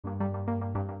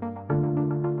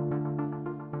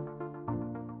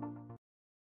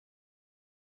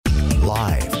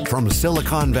Live from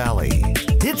Silicon Valley,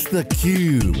 it's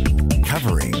theCUBE,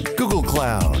 covering Google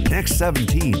Cloud Next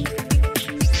 17.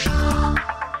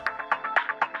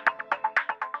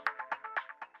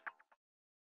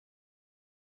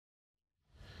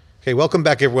 Okay, welcome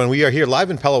back everyone. We are here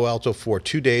live in Palo Alto for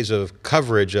 2 days of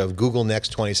coverage of Google Next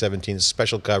 2017,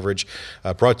 special coverage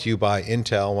brought to you by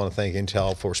Intel. I want to thank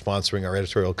Intel for sponsoring our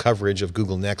editorial coverage of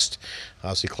Google Next.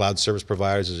 Obviously, cloud service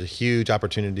providers is a huge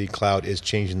opportunity. Cloud is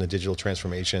changing the digital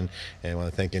transformation, and I want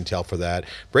to thank Intel for that.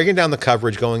 Breaking down the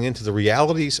coverage, going into the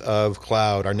realities of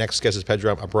cloud, our next guest is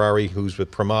Pedram Abrari, who's with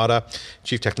Pramada,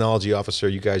 Chief Technology Officer.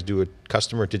 You guys do a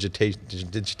customer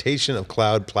digitation of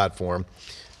cloud platform.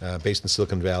 Based in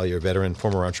Silicon Valley, you're a veteran,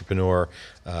 former entrepreneur.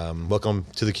 Welcome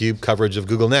to theCUBE coverage of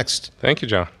Google Next. Thank you,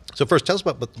 John. So first, tell us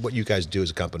about what you guys do as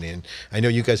a company. And I know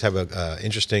you guys have an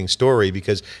interesting story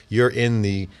because you're in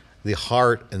the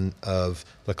heart of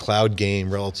the cloud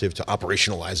game relative to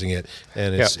operationalizing it.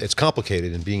 And it's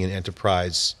complicated in being an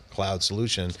enterprise cloud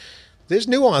solution. There's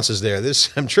nuances there.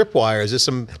 There's some tripwires, there's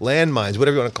some landmines,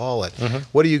 whatever you want to call it.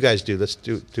 What do you guys do? Let's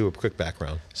do a quick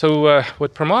background. So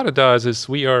what Pramada does is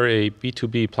we are a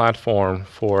B2B platform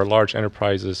for large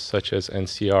enterprises such as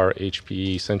NCR,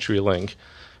 HPE, CenturyLink,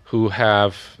 who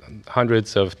have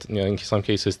hundreds of, in some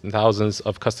cases, thousands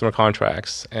of customer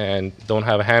contracts and don't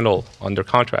have a handle on their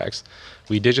contracts.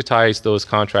 We digitize those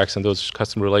contracts and those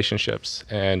customer relationships,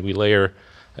 and we layer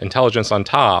intelligence on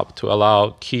top to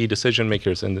allow key decision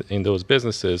makers in those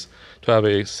businesses to have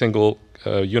a single,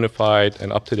 unified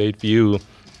and up-to-date view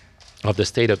of the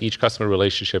state of each customer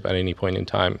relationship at any point in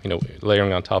time,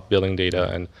 layering on top billing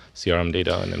data and CRM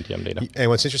data and MDM data. And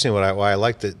what's interesting, why I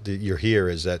like that you're here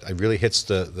is that it really hits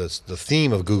the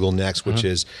theme of Google Next, which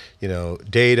is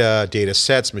data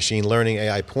sets, machine learning,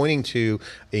 AI, pointing to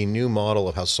a new model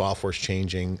of how software's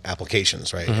changing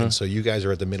applications, right? And so you guys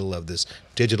are at the middle of this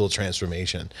digital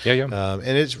transformation. And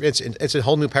it's a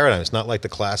whole new paradigm. It's not like the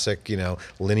classic,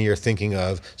 linear thinking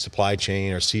of supply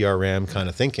chain or CRM kind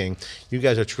of thinking. You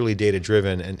guys are truly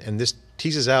data-driven, and this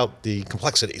teases out the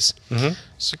complexities.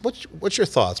 So what's your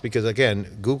thoughts? Because again,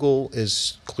 Google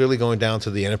is clearly going down to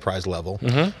the enterprise level,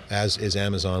 as is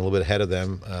Amazon, a little bit ahead of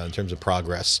them in terms of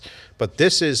progress. But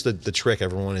this is the trick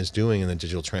everyone is doing in the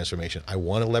digital transformation. I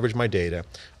want to leverage my data.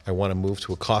 I want to move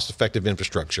to a cost-effective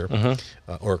infrastructure.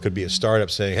 Or it could be a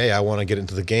startup saying, hey, I want to get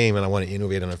into the game and I want to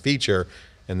innovate on a feature.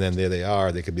 And then there they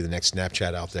are. They could be the next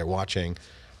Snapchat out there watching.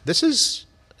 This is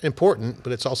important,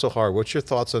 but it's also hard. What's your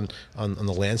thoughts on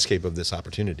the landscape of this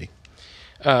opportunity?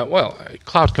 Well,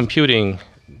 cloud computing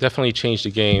definitely changed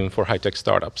the game for high-tech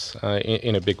startups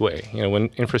in a big way.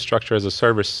 When infrastructure as a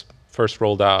service first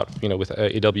rolled out, with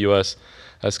AWS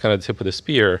as kind of the tip of the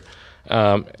spear,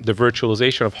 the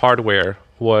virtualization of hardware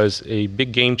was a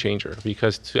big game changer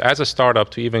because as a startup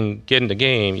to even get in the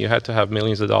game, you had to have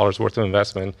millions of dollars worth of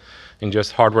investment in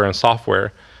just hardware and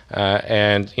software.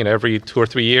 And every 2 or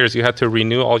 3 years, you had to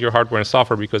renew all your hardware and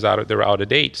software because they were out of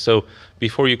date. So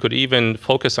before you could even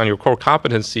focus on your core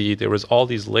competency, there was all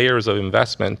these layers of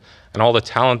investment and all the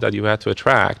talent that you had to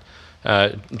attract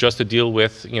just to deal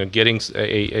with getting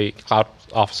a cloud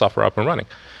software up and running.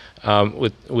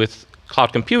 With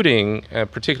cloud computing,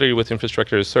 particularly with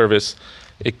infrastructure as a service,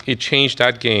 it changed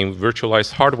that game,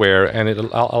 virtualized hardware, and it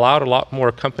allowed a lot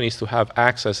more companies to have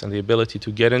access and the ability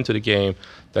to get into the game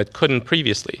that couldn't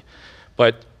previously.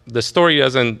 But the story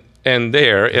doesn't end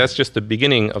there. That's just the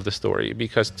beginning of the story,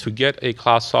 because to get a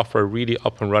cloud software really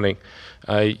up and running,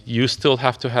 you still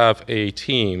have to have a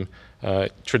team.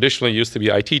 Traditionally used to be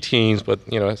IT teams, but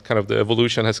it's kind of the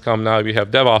evolution has come now. We have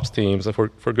DevOps teams, and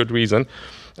for good reason,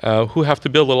 who have to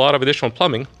build a lot of additional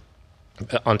plumbing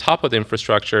on top of the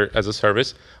infrastructure as a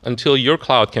service until your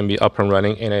cloud can be up and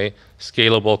running in a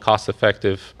scalable,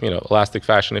 cost-effective, elastic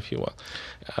fashion, if you will.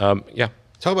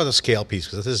 Talk about the scale piece,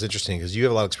 because this is interesting, because you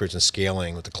have a lot of experience in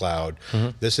scaling with the cloud.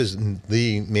 This is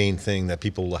the main thing that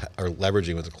people are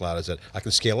leveraging with the cloud, is that I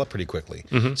can scale up pretty quickly,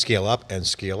 scale up and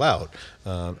scale out.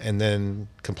 And then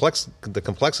the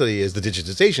complexity is the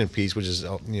digitization piece, which is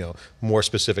more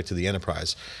specific to the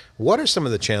enterprise. What are some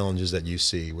of the challenges that you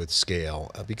see with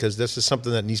scale? Because this is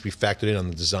something that needs to be factored in on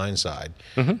the design side.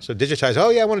 So digitize, oh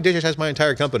yeah, I want to digitize my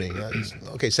entire company.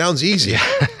 Okay, sounds easy.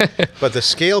 But the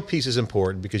scale piece is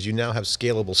important because you now have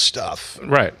scalable stuff.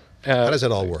 Right. How does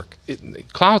that all work?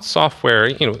 Cloud software,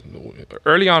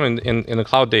 early on in the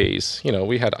cloud days,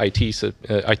 we had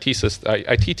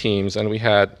IT teams, and we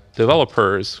had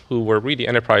developers who were really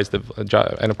enterprise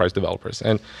developers,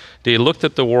 and they looked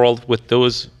at the world with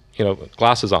those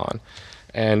glasses on,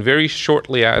 And very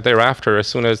shortly thereafter, as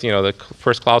soon as the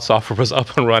first cloud software was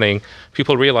up and running,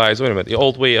 people realized, wait a minute, the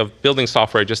old way of building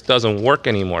software just doesn't work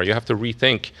anymore. You have to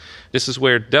rethink. This is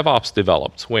where DevOps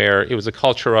developed, where it was a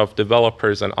culture of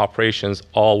developers and operations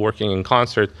all working in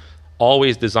concert,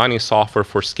 always designing software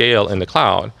for scale in the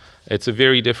cloud. It's a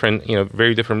very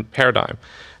different paradigm.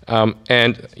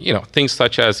 And things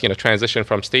such as transition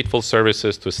from stateful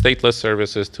services to stateless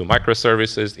services to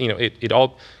microservices. It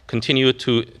all continued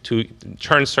to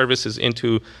turn services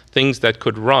into things that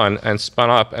could run and spun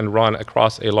up and run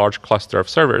across a large cluster of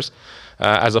servers,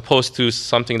 as opposed to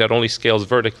something that only scales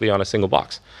vertically on a single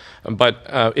box.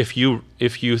 But if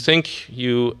you think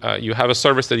you have a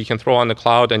service that you can throw on the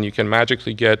cloud and you can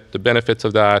magically get the benefits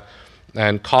of that,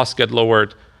 and costs get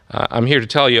lowered, I'm here to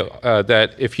tell you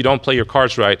that if you don't play your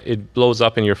cards right, it blows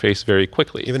up in your face very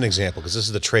quickly. Give an example, because this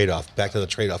is the trade-off. Back to the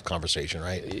trade-off conversation,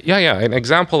 right? Yeah. An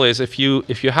example is if you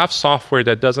have software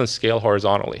that doesn't scale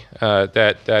horizontally,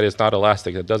 that is not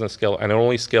elastic, that doesn't scale, and it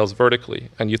only scales vertically,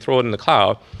 and you throw it in the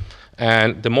cloud,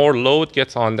 and the more load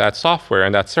gets on that software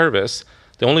and that service,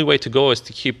 the only way to go is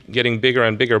to keep getting bigger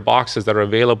and bigger boxes that are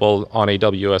available on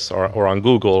AWS or on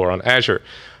Google or on Azure.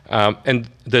 And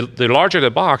the larger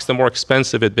the box, the more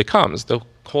expensive it becomes. The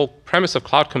whole premise of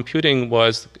cloud computing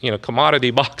was, commodity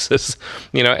boxes,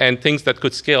 and things that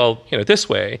could scale, this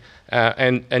way.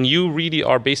 And you really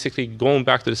are basically going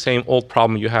back to the same old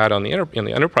problem you had on the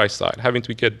enterprise side, having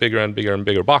to get bigger and bigger and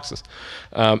bigger boxes.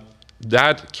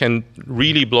 That can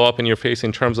really blow up in your face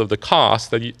in terms of the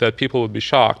cost that people would be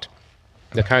shocked.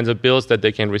 The kinds of bills that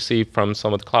they can receive from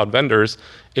some of the cloud vendors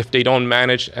if they don't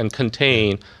manage and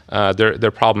contain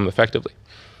their problem effectively.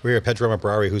 We're here, Pedram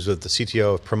Abrari, who's the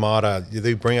CTO of Promata.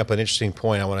 They bring up an interesting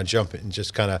point. I want to jump and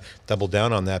just kind of double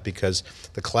down on that, because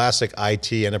the classic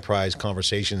IT enterprise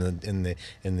conversation in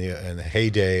the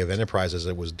heyday of enterprise as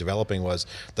it was developing was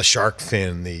the shark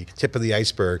fin, the tip of the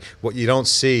iceberg. What you don't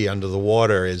see under the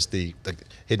water is the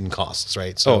hidden costs,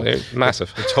 right? So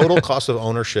massive. The total cost of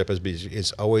ownership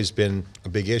has always been a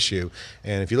big issue.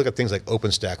 And if you look at things like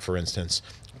OpenStack, for instance,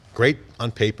 great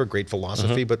on paper, great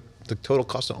philosophy, but the total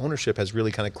cost of ownership has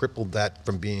really kind of crippled that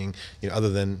from being, other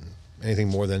than anything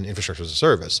more than infrastructure as a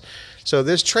service. So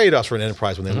there's trade-offs for an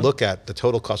enterprise when they look at the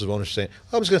total cost of ownership, saying,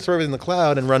 oh, I'm just going to throw everything in the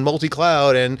cloud and run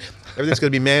multi-cloud, and everything's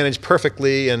going to be managed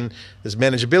perfectly, and there's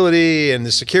manageability and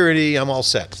there's security, I'm all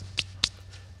set.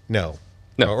 No.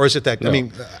 Or is it that, no.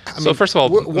 So first of all,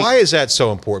 why is that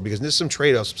so important? Because there's some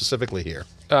trade-offs specifically here.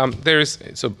 So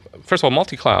first of all,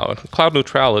 multi-cloud, cloud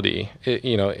neutrality,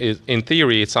 in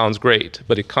theory, it sounds great,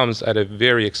 but it comes at a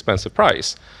very expensive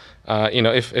price.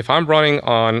 If I'm running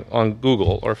on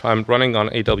Google, or if I'm running on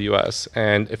AWS,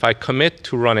 and if I commit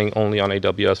to running only on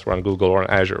AWS or on Google or on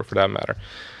Azure for that matter,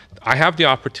 I have the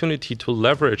opportunity to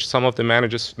leverage some of the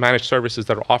managed services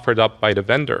that are offered up by the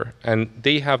vendor, and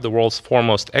they have the world's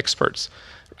foremost experts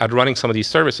at running some of these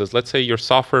services. Let's say your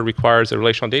software requires a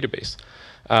relational database.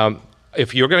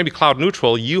 If you're going to be cloud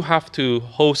neutral, you have to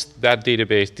host that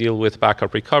database, deal with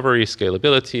backup recovery,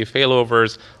 scalability,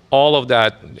 failovers, all of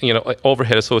that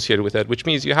overhead associated with it, which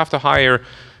means you have to hire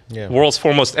world's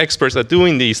foremost experts at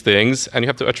doing these things, and you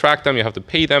have to attract them, you have to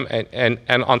pay them, and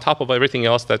on top of everything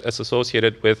else that is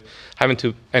associated with having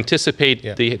to anticipate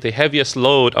the heaviest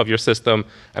load of your system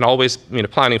and always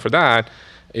planning for that.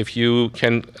 If you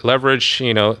can leverage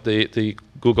the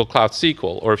Google Cloud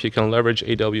SQL, or if you can leverage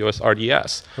AWS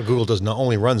RDS. Well, Google does not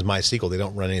only runs MySQL, they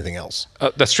don't run anything else.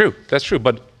 That's true,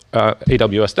 but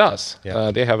AWS does.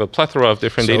 They have a plethora of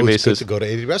different databases. So it's good to go to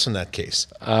AWS in that case.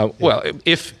 Well,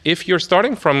 if you're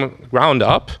starting from ground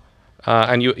up,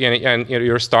 and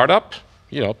you're a startup,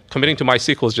 committing to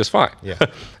MySQL is just fine. Yeah.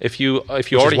 If you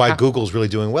Which already is why Google's really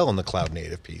doing well in the cloud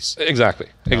native piece. Exactly.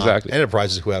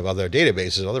 Enterprises who have other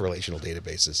databases, other relational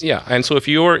databases. Yeah, and so if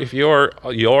you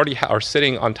already are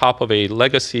sitting on top of a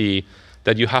legacy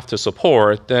that you have to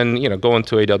support, then going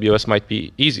to AWS might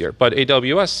be easier. But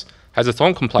AWS has its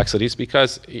own complexities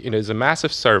because it is a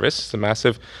massive service,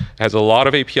 has a lot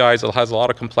of APIs, it has a lot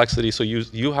of complexity, so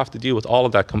you have to deal with all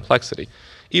of that complexity.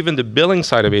 Even the billing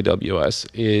side of AWS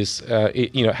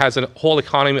has a whole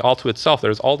economy all to itself.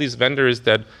 There's all these vendors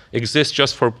that exist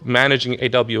just for managing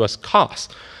AWS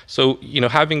costs. So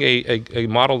having a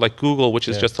model like Google, which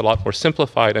is just a lot more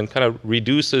simplified and kind of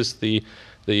reduces the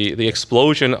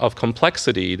explosion of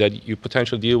complexity that you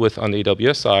potentially deal with on the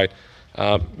AWS side,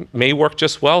 may work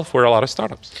just well for a lot of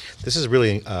startups. This is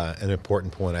really an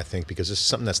important point, I think, because this is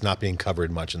something that's not being covered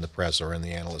much in the press or in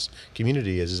the analyst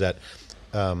community, is that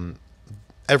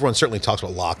everyone certainly talks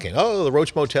about lock-in. Oh, the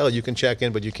Roach Motel, you can check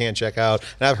in, but you can't check out.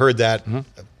 And I've heard that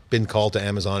been called to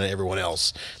Amazon and everyone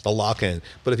else, the lock-in.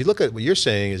 But if you look at what you're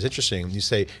saying is interesting. You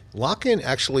say lock-in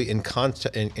actually in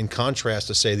contrast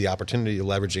to say the opportunity of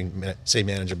leveraging, say,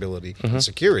 manageability and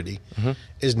security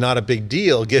is not a big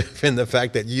deal given the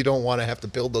fact that you don't want to have to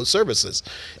build those services.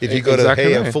 If you go to,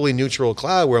 hey, a fully neutral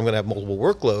cloud where I'm going to have multiple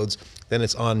workloads, then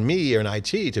it's on me or an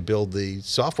IT to build the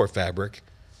software fabric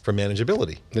for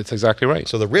manageability. That's exactly right.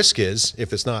 So the risk is,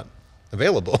 if it's not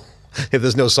available, if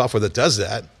there's no software that does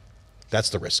that, that's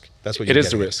the risk. That's what you're It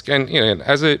is the risk. And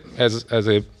as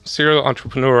a serial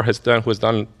entrepreneur who has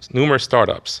done numerous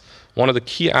startups, one of the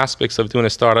key aspects of doing a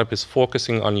startup is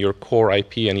focusing on your core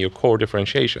IP and your core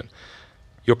differentiation.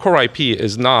 Your core IP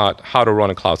is not how to run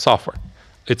a cloud software.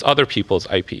 It's other people's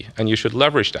IP, and you should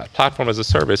leverage that. Platform as a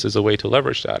service is a way to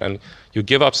leverage that. And you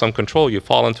give up some control, you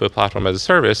fall into a platform as a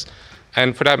service.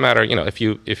 And for that matter, if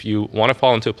you want to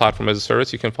fall into a platform as a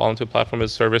service, you can fall into a platform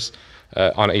as a service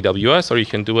on AWS, or you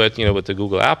can do it with the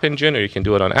Google App Engine, or you can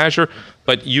do it on Azure.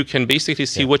 But you can basically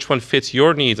see which one fits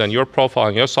your needs and your profile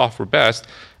and your software best,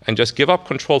 and just give up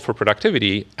control for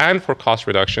productivity and for cost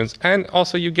reductions. And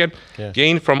also you get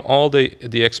gain from all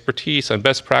the expertise and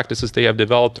best practices they have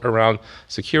developed around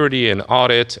security and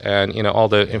audit, and all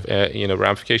the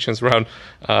ramifications around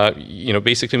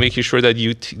basically making sure that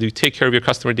you take care of your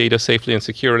customer data safely and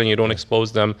securely, and you don't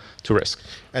expose them to risk.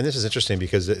 And this is interesting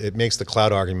because it makes the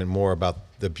cloud argument more about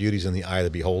the beauties in the eye of the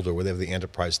beholder, whatever the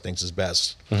enterprise thinks is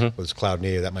best. Whether it's cloud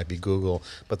native, that might be Google.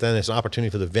 But then it's an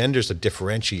opportunity for the vendors to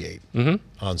differentiate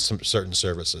on some certain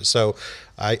services. So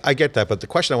I get that, but the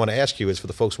question I want to ask you is for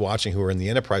the folks watching who are in the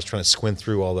enterprise trying to squint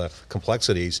through all the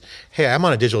complexities. Hey, I'm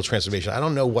on a digital transformation. I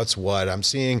don't know what's what. I'm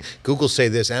seeing Google say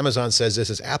this, Amazon says this,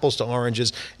 it's apples to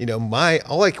oranges.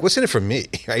 What's in it for me,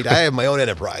 right? I have my own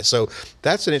enterprise. So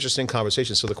that's an interesting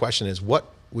conversation. So the question is, what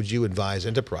would you advise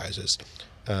enterprises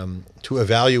to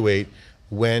evaluate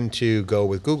when to go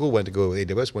with Google, when to go with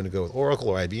AWS, when to go with Oracle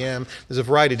or IBM? There's a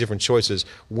variety of different choices.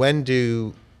 When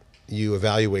do you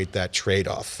evaluate that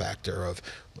trade-off factor of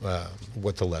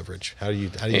what to leverage? How do you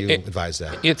advise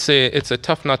that? It's a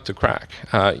tough nut to crack.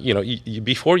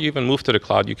 Before you even move to the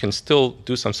cloud, you can still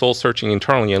do some soul searching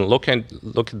internally and look at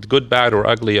the good, bad, or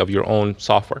ugly of your own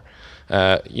software.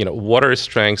 What are its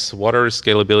strengths? What are its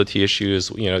scalability issues?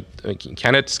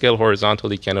 Can it scale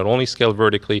horizontally? Can it only scale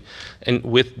vertically? And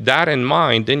with that in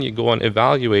mind, then you go and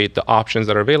evaluate the options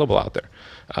that are available out there.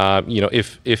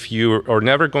 If you are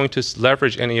never going to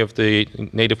leverage any of the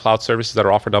native cloud services that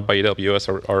are offered up by AWS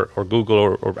or Google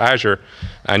or Azure,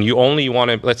 and you only want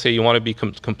to, let's say you want to be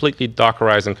completely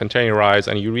Dockerized and containerized,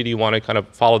 and you really want to kind of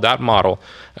follow that model,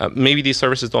 maybe these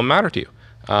services don't matter to you.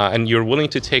 And you're willing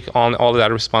to take on all of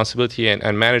that responsibility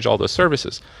and manage all those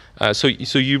services. So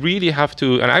you really have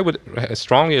to, and I would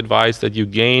strongly advise that you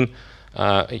gain,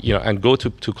 and go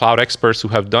to cloud experts who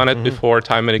have done it before,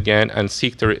 time and again, and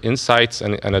seek their insights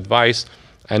and advice,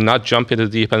 and not jump into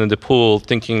the deep end of the pool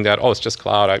thinking that, oh, it's just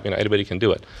cloud, anybody can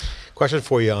do it. Question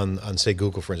for you on say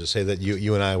Google, for instance. Say that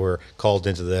you and I were called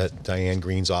into the Diane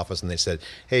Green's office and they said,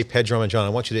 hey, Pedram and John, I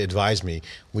want you to advise me.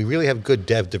 We really have good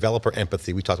developer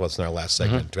empathy. We talked about this in our last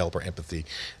segment, developer empathy.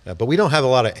 But we don't have a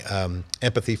lot of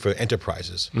empathy for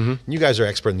enterprises. You guys are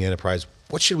expert in the enterprise.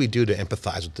 What should we do to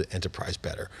empathize with the enterprise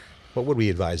better? What would we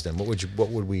advise them? What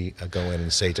would we go in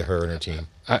and say to her and her team?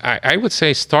 I would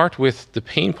say start with the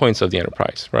pain points of the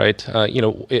enterprise, right?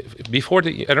 Before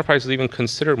the enterprises even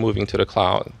consider moving to the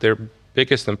cloud, their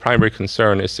biggest and primary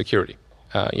concern is security.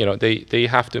 They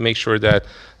have to make sure that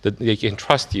they can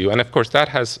trust you, and of course that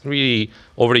has really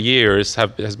over the years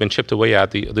has been chipped away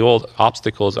at. The old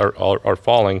obstacles are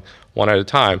falling one at a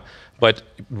time. But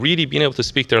really being able to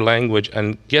speak their language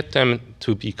and get them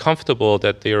to be comfortable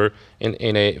that they're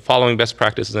in a following best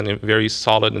practices in a very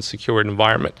solid and secure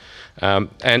environment.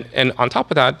 And on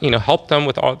top of that, help them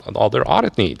with all their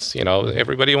audit needs.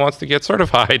 Everybody wants to get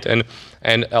certified,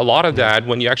 and a lot of that,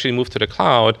 when you actually move to the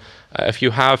cloud, if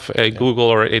you have a Google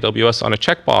or AWS on a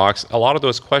checkbox, a lot of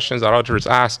those questions that auditors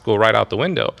ask go right out the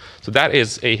window. So that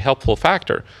is a helpful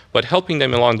factor. But helping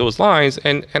them along those lines,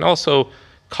 and also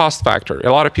cost factor.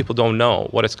 A lot of people don't know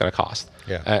what it's going to cost.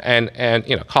 And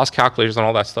cost calculators and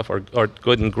all that stuff are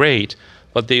good and great,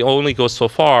 but they only go so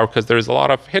far because there's a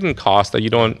lot of hidden costs that you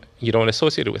don't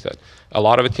associate with it. A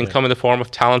lot of it can come in the form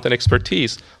of talent and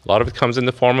expertise. A lot of it comes in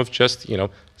the form of just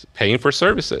paying for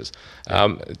services.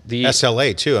 The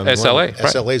SLA too. SLA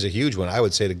SLA is a huge one. I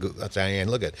would say to Diane,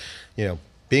 look at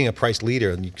being a price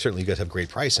leader, and certainly you guys have great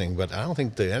pricing, but I don't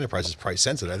think the enterprise is price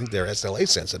sensitive. I think they're SLA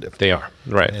sensitive. They are,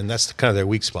 right. And that's kind of their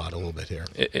weak spot a little bit here.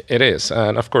 It is,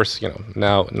 and of course,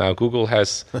 now Google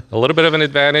has a little bit of an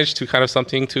advantage to kind of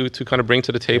something to kind of bring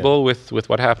to the table with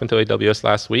what happened to AWS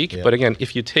last week. But again,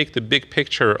 if you take the big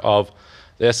picture of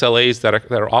the SLAs that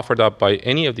are offered up by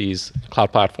any of these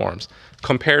cloud platforms,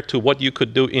 compared to what you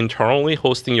could do internally,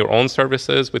 hosting your own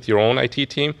services with your own IT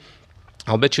team,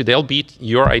 I'll bet you they'll beat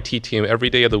your IT team every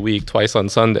day of the week, twice on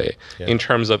Sunday, in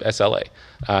terms of SLA.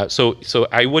 So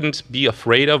I wouldn't be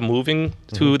afraid of moving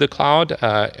to the cloud.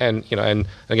 And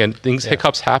again,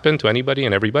 hiccups happen to anybody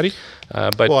and everybody.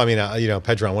 But well, I mean,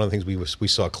 Pedram, one of the things we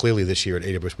saw clearly this year at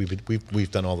AWS,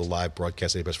 we've done all the live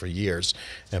broadcasts at AWS for years,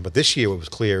 but this year what was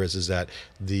clear is that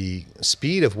the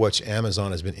speed of which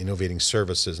Amazon has been innovating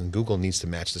services, and Google needs to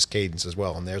match this cadence as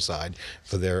well on their side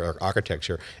for their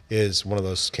architecture, is one of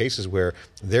those cases where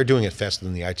they're doing it faster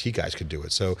than the IT guys could do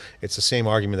it. So it's the same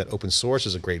argument that open source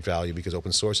is a great value because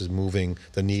open source is moving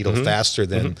the needle faster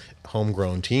than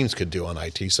homegrown teams could do on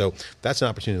IT. So that's an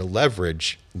opportunity to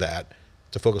leverage that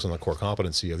to focus on the core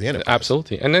competency of the enterprise.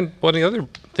 Absolutely. And then one of the other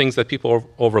things that people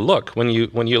overlook, when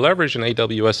you leverage an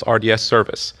AWS RDS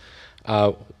service,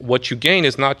 what you gain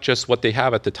is not just what they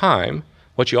have at the time.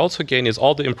 What you also gain is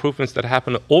all the improvements that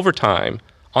happen over time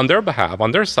on their behalf,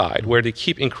 on their side, where they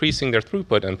keep increasing their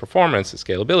throughput and performance and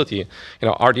scalability.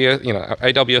 RDS,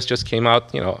 AWS just came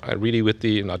out, really with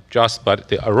the, not just, but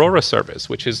the Aurora service,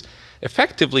 which is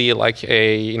effectively like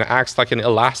acts like an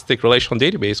elastic relational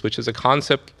database, which is a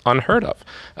concept unheard of.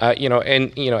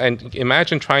 And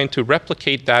imagine trying to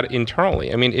replicate that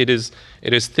internally. I mean, it is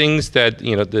things that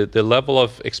the level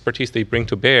of expertise they bring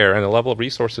to bear and the level of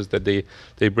resources that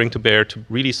they bring to bear to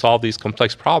really solve these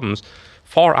complex problems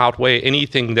far outweigh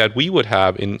anything that we would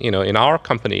have in our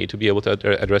company to be able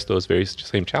to address those very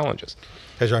same challenges.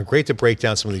 Pedram, great to break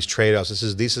down some of these trade-offs.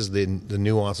 This is the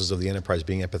nuances of the enterprise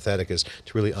being empathetic, is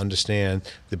to really understand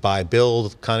the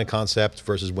buy-build kind of concept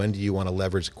versus when do you want to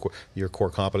leverage your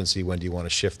core competency, when do you want to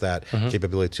shift that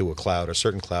capability to a cloud or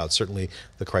certain clouds, certainly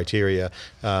the criteria.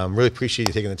 Really appreciate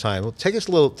you taking the time. Well, take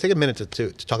a minute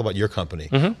to talk about your company.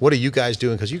 What are you guys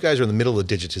doing? Because you guys are in the middle of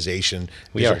digitization,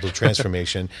 digital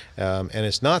transformation, and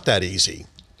it's not that easy.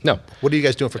 No. What are you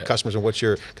guys doing for customers, and what's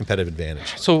your competitive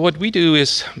advantage? So what we do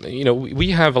is,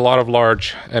 we have a lot of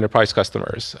large enterprise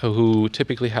customers who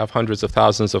typically have hundreds of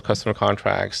thousands of customer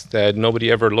contracts that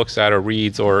nobody ever looks at or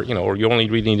reads, or you only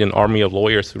really need an army of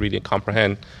lawyers to really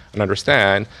comprehend and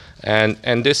understand.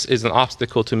 And this is an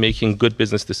obstacle to making good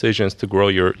business decisions to grow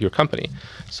your company.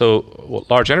 So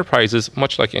large enterprises,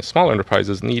 much like smaller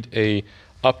enterprises, need a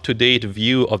up-to-date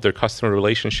view of their customer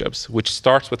relationships, which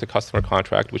starts with the customer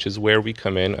contract, which is where we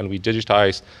come in and we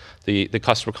digitize the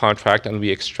customer contract and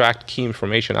we extract key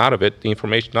information out of it. The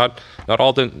information, not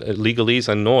all the legalese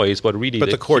and noise, but really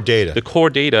the core data. The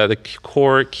core data, the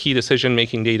core key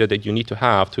decision-making data that you need to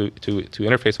have to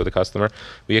interface with the customer.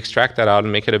 We extract that out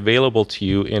and make it available to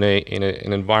you in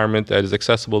an environment that is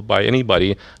accessible by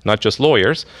anybody, not just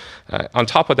lawyers. On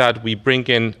top of that, we bring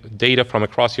in data from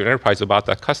across your enterprise about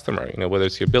that customer. Whether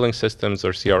it's your billing systems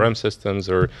or CRM systems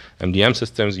or MDM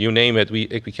systems, you name it. We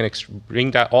can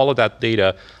bring all of that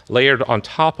data layered on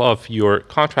top of your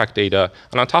contract data,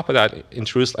 and on top of that,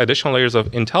 introduce additional layers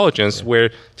of intelligence where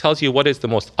it tells you what is the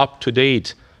most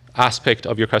up-to-date aspect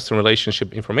of your customer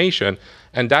relationship information,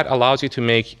 and that allows you to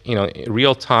make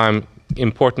real-time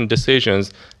important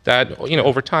decisions that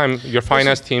over time your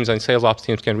finance teams and sales ops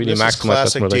teams can really maximize. This is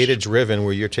classic data-driven,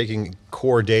 where you're taking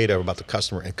core data about the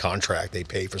customer and contract. They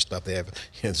pay for stuff. They have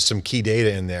some key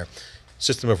data in there,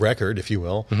 system of record, if you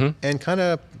will, and kind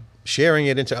of sharing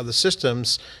it into other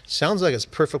systems. Sounds like it's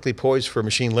perfectly poised for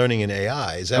machine learning and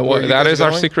AI. Is that where that is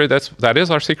our secret? That is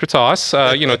our secret sauce.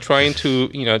 Trying to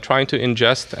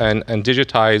ingest and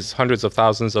digitize hundreds of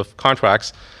thousands of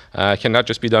contracts cannot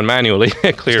just be done manually.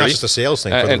 Clearly, it's not just a sales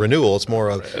thing for the renewal. It's more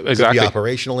of the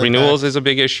operational impact. Renewals is a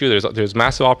big issue. There's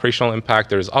massive operational impact.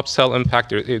 There's upsell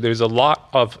impact. There's a lot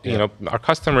of our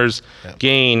customers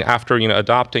gain after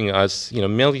adopting us.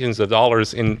 Millions of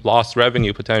dollars in lost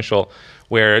revenue potential,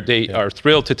 where they are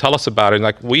thrilled to tell us about it.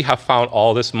 Like, we have found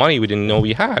all this money we didn't know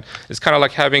we had. It's kind of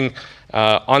like having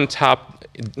untapped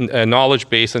knowledge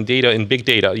base and data in big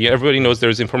data. Everybody knows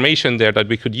there's information there that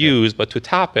we could use, but to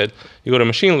tap it, you go to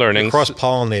machine learning.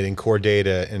 Cross-pollinating core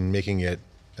data and making it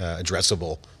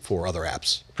addressable for other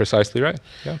apps. Precisely right.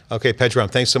 Yeah. Okay, Pedram,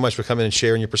 thanks so much for coming and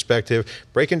sharing your perspective,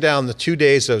 breaking down the 2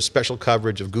 days of special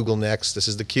coverage of Google Next. This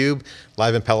is theCUBE,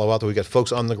 live in Palo Alto. We've got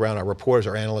folks on the ground, our reporters,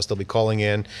 our analysts, they'll be calling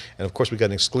in. And of course, we've got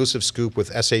an exclusive scoop with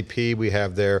SAP. We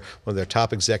have one of their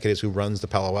top executives who runs the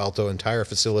Palo Alto entire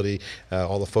facility.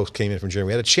 All the folks came in from Germany.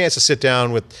 We had a chance to sit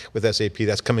down with SAP.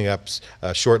 That's coming up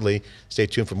shortly. Stay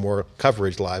tuned for more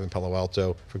coverage live in Palo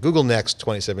Alto for Google Next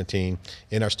 2017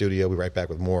 in our studio. We'll be right back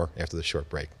with more after this short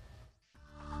break.